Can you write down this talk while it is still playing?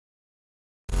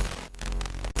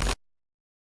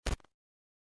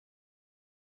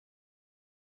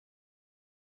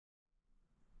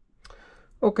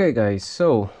Okay guys,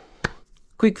 so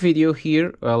quick video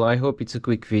here. Well, I hope it's a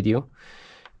quick video,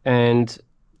 and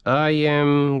I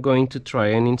am going to try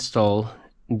and install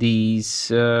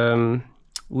these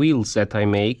wheels that I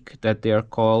make, that they are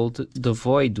called the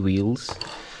void wheels.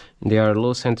 They are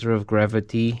low center of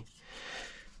gravity.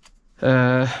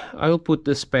 I'll put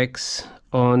the specs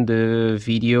on the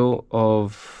video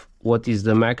of what is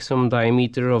the maximum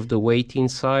diameter of the weight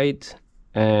inside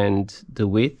and the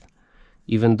width.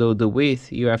 Even though the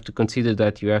width, you have to consider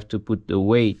that you have to put the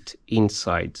weight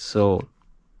inside, so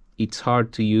it's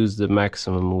hard to use the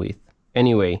maximum width.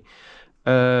 Anyway,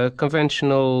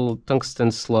 conventional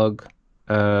tungsten slug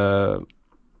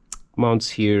mounts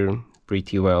here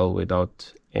pretty well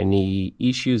without any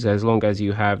issues. As long as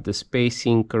you have the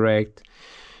spacing correct,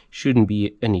 shouldn't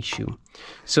be an issue.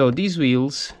 So these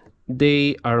wheels,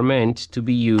 they are meant to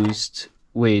be used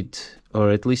with, or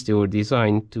at least they were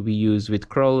designed to be used with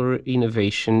Crawler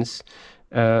Innovations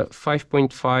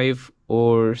 5.5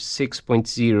 or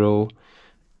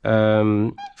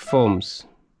 6.0 foams.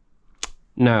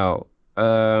 Now,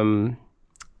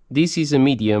 this is a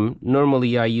medium.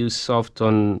 Normally I use soft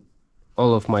on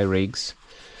all of my rigs,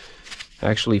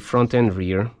 actually front and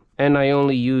rear, and I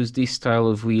only use this style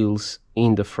of wheels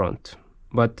in the front.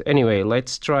 But anyway,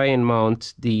 let's try and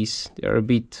mount these. They're a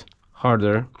bit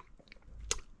harder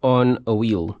on a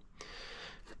wheel.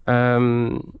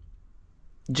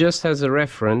 Just as a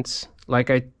reference, like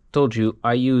I told you,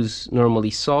 I use normally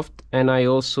soft, and I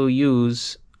also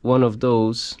use one of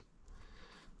those,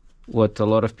 what a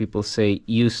lot of people say,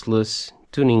 useless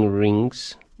tuning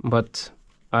rings, but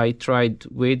I tried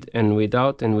with and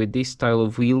without, and with this style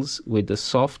of wheels with the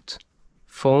soft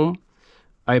foam,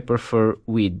 I prefer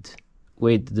with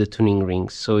the tuning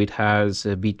rings, so it has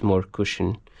a bit more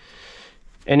cushion.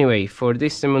 Anyway, for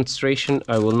this demonstration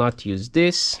I will not use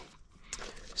this.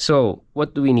 So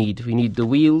what do we need? We need the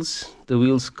wheels. The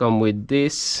wheels come with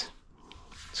this.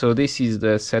 So this is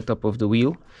the setup of the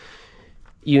wheel.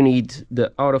 You need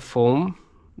the outer foam.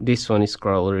 This one is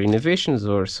Crawler Innovations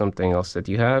or something else that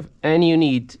you have. And you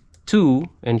need two,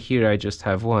 and here I just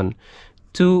have one,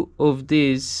 two of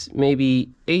these, maybe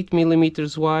 8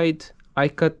 millimeters wide. I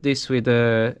cut this with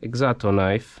a X-Acto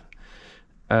knife.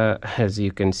 As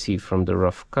you can see from the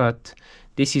rough cut,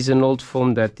 this is an old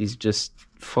foam that is just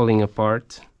falling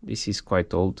apart. This is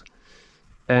quite old,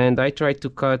 and I tried to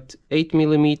cut 8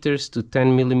 millimeters to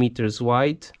 10 millimeters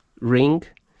wide ring,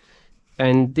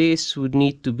 and this would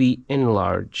need to be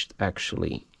enlarged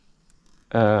actually.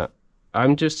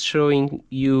 I'm just showing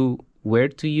you where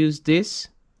to use this.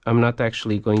 I'm not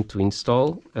actually going to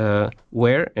install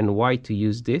where and why to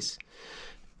use this,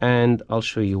 and I'll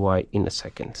show you why in a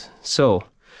second. So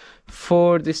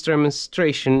for this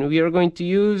demonstration we are going to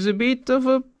use a bit of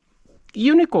a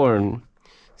unicorn,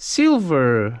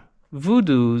 silver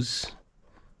Voodoos,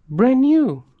 brand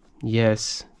new.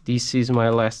 Yes, this is my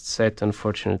last set,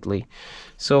 unfortunately.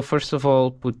 So first of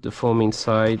all, put the foam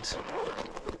inside,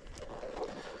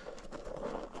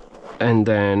 and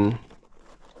then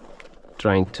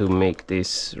trying to make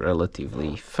this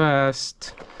relatively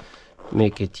fast,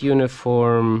 make it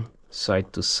uniform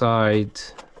side to side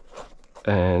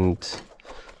and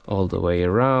all the way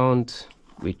around,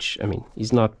 which I mean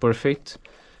is not perfect.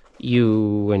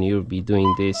 When you'll be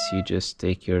doing this, you just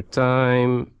take your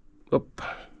time. Oop.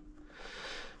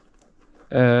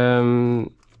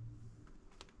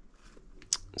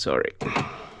 Sorry,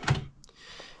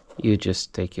 you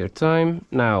just take your time.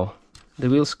 Now the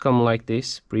wheels come like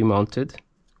this, pre-mounted,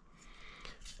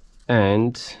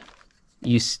 and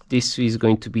this is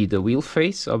going to be the wheel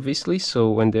face, obviously,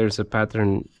 so when there's a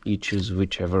pattern you choose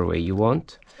whichever way you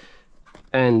want.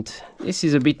 And this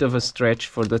is a bit of a stretch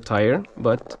for the tire,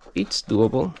 but it's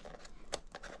doable.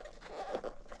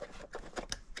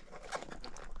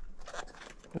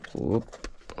 Whoop,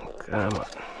 come on.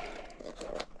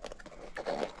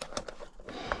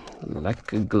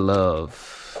 Like a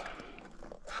glove.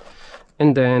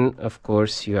 And then of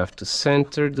course you have to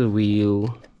center the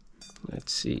wheel.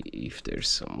 Let's see if there's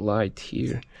some light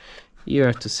here. You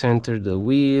have to center the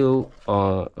wheel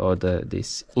or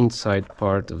this inside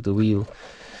part of the wheel.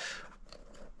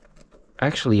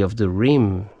 Actually, of the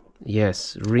rim.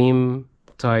 Yes, rim,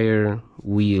 tire,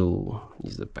 wheel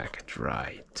is the package.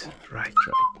 Right.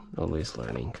 Always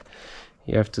learning.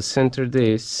 You have to center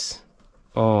this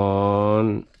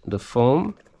on the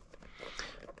foam,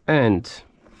 and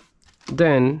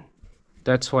then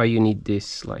that's why you need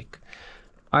this. Like,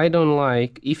 I don't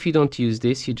like, if you don't use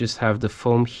this, you just have the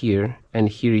foam here, and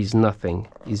here is nothing.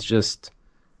 It's just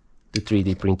the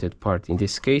 3D printed part in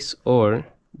this case, or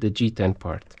the G10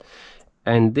 part.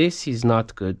 And this is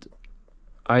not good.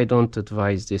 I don't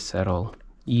advise this at all.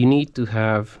 you need to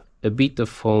have a bit of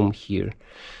foam here.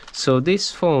 So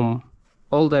this foam,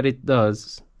 all that it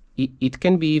does, it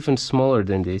can be even smaller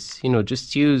than this. You know,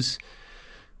 just use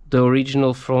the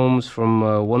original foams from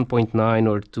 1.9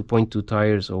 or 2.2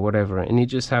 tires or whatever, and you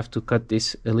just have to cut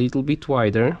this a little bit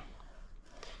wider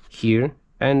here,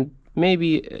 and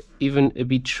maybe even a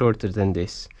bit shorter than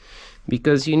this,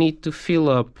 because you need to fill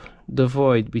up the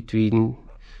void between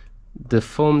the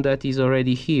foam that is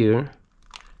already here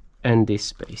and this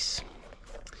space.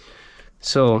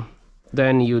 So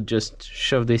then you just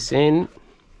shove this in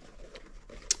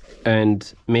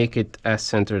and make it as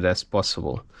centered as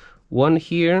possible. One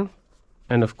here,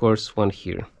 and of course one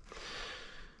here.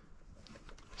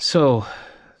 So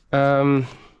the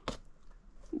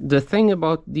thing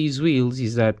about these wheels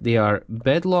is that they are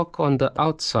bedlock on the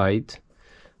outside,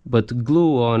 but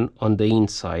glue on the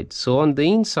inside. So on the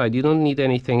inside you don't need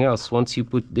anything else. Once you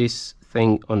put this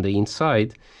thing on the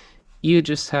inside, you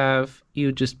just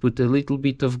put a little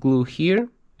bit of glue here,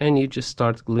 and you just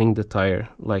start gluing the tire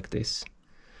like this,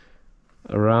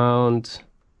 around.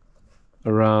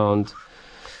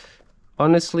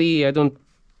 Honestly,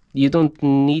 you don't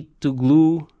need to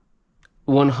glue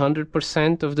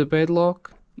 100% of the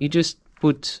bedlock. You just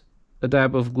put a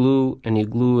dab of glue and you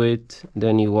glue it,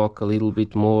 then you walk a little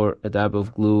bit more, a dab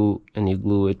of glue and you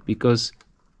glue it, because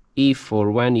if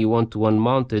or when you want to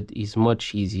unmount it is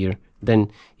much easier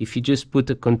than if you just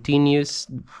put a continuous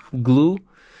glue,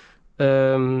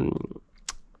 a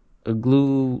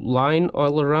glue line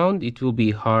all around. It will be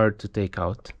hard to take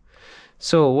out.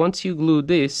 So once you glue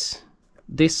this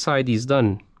side is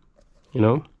done, you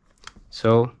know.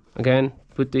 So again,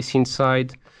 put this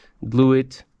inside, glue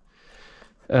it.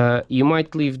 You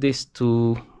might leave this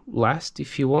to last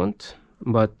if you want,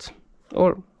 but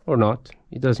or not,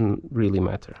 it doesn't really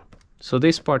matter. So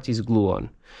this part is glue on.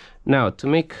 Now to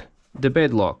make the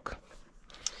bedlock,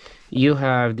 you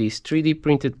have these 3D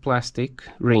printed plastic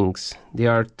rings.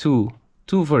 There are two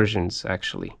versions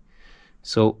actually.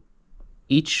 So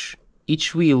each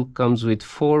wheel comes with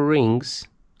 4 rings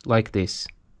like this,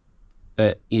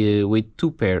 with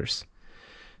 2 pairs.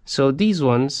 So these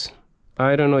ones,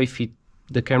 I don't know if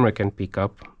the camera can pick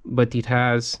up, but it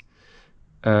has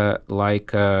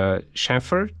like a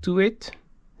chamfer to it.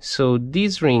 So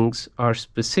these rings are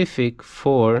specific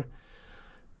for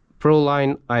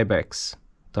Proline Ibex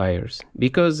tires,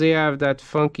 because they have that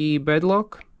funky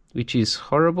bedlock, which is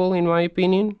horrible in my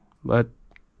opinion, but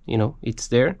you know, it's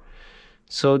there.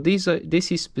 So this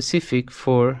is specific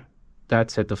for that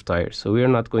set of tires. So we are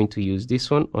not going to use this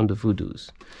one on the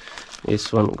Voodoos.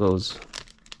 This one goes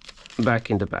back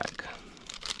in the bag.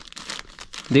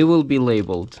 They will be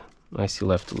labeled. I still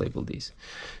have to label these.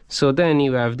 So then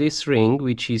you have this ring,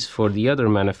 which is for the other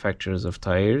manufacturers of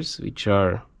tires, which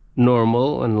are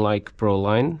normal, unlike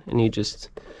Proline, and you just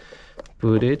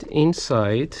put it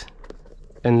inside,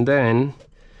 and then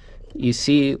you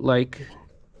see like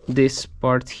this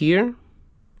part here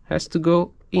has to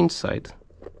go inside,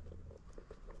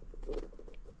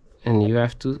 and you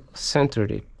have to center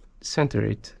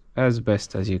it as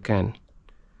best as you can.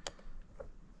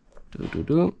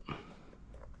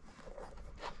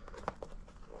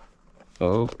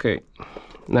 Okay,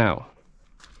 now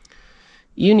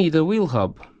you need a wheel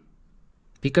hub,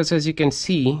 because as you can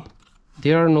see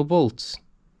there are no bolts.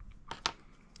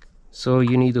 So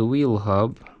you need a wheel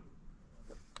hub.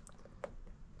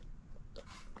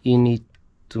 You need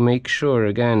to make sure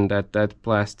again that that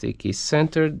plastic is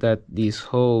centered, that these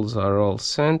holes are all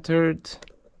centered.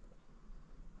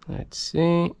 Let's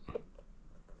see.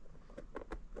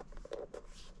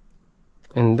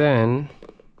 And then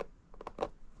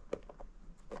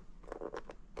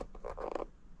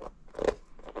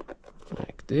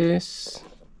like this,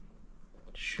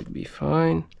 should be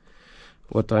fine.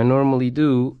 What I normally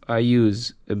do, I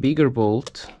use a bigger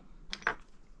bolt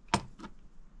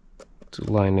to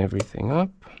line everything up.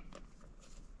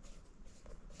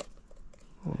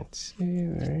 Let's see,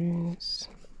 where is...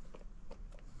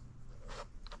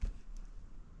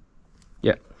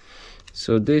 Yeah,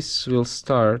 so this will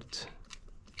start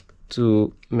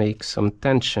to make some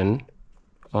tension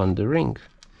on the ring.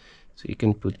 So you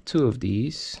can put 2 of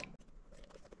these.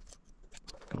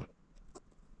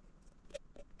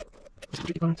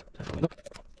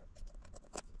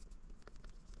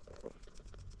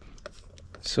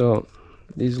 So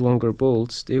these longer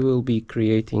bolts, they will be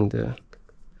creating the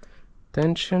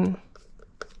tension.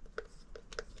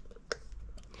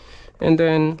 And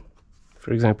then,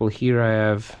 for example, here I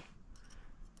have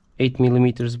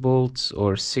 8mm bolts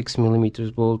or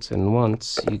 6mm bolts, and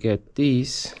once you get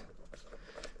these,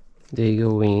 they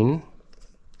go in.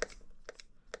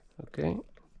 Okay.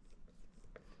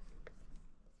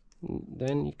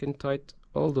 Then you can tighten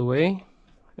all the way,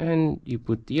 and you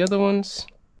put the other ones.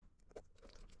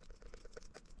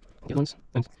 The other ones,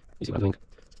 and you see what I'm doing.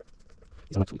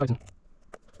 These are not fully tightened.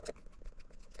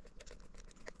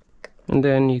 And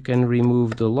then you can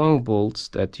remove the long bolts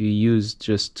that you used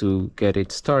just to get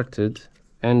it started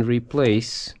and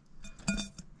replace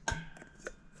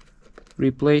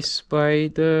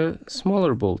by the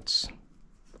smaller bolts,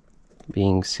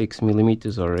 being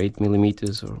 6mm or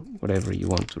 8mm or whatever you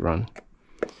want to run.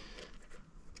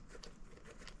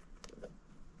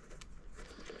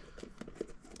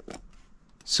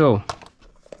 So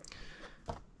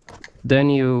then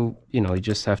you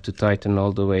just have to tighten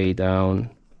all the way down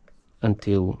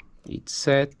until it's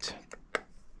set.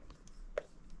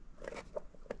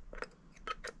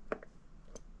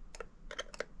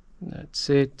 That's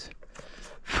it.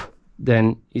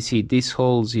 Then you see these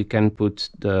holes, you can put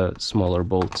the smaller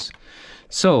bolts.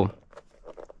 So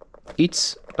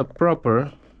it's a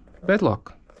proper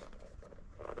bedlock.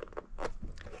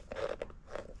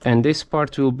 And this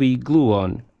part will be glue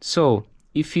on. So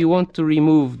if you want to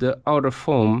remove the outer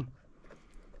foam,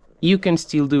 you can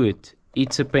still do it.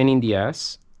 It's a pain in the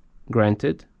ass,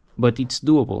 granted, but it's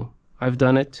doable. I've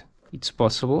done it. It's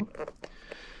possible.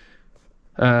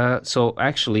 So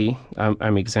actually,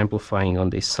 I'm exemplifying on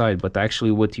this side, but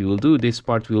actually what you will do, this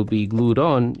part will be glued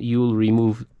on. You will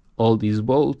remove all these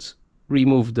bolts,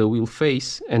 remove the wheel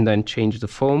face, and then change the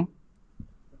foam,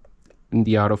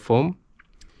 the outer foam.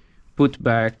 Put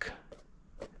back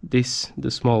the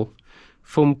small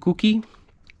foam cookie,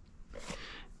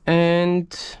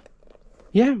 and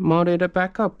yeah, mount it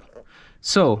back up.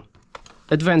 So,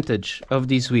 advantage of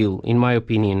this wheel, in my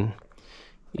opinion,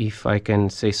 if I can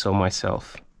say so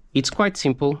myself, it's quite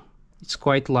simple, it's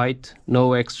quite light,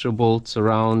 no extra bolts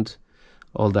around,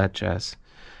 all that jazz.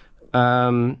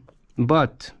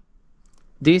 But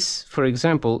this, for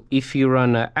example, if you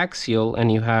run an axial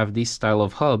and you have this style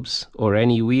of hubs, or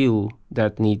any wheel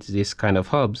that needs this kind of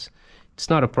hubs, it's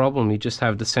not a problem. You just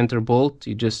have the center bolt,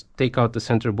 you just take out the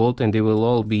center bolt, and they will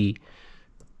all be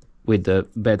with the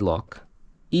bedlock.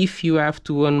 If you have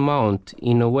to unmount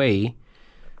in a way,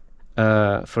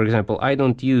 for example, I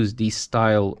don't use this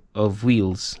style of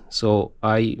wheels, so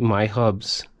my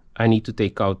hubs, I need to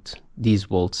take out these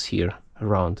bolts here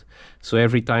around. So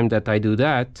every time that I do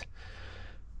that,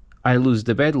 I lose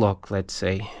the bedlock, let's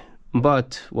say.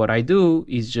 But what I do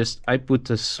is just I put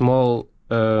a small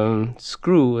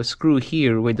screw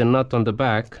here with a nut on the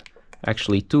back,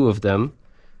 actually two of them,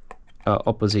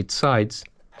 opposite sides,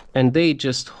 and they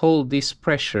just hold this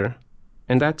pressure,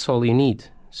 and that's all you need.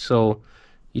 So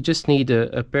you just need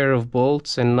a pair of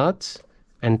bolts and nuts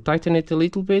and tighten it a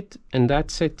little bit, and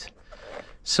that's it.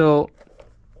 So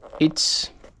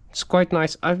it's quite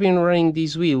nice. I've been running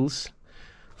these wheels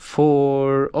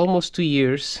for almost 2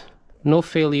 years, no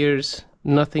failures,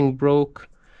 nothing broke,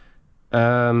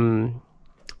 and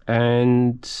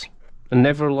I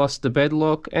never lost the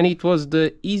bedlock, and it was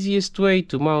the easiest way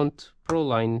to mount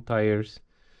Proline tires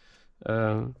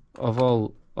of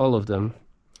all of them.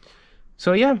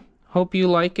 So yeah, hope you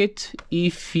like it.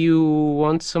 If you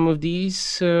want some of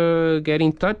these, get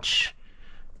in touch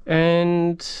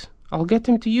and I'll get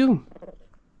them to you.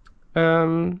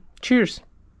 Cheers,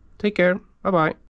 take care, bye bye.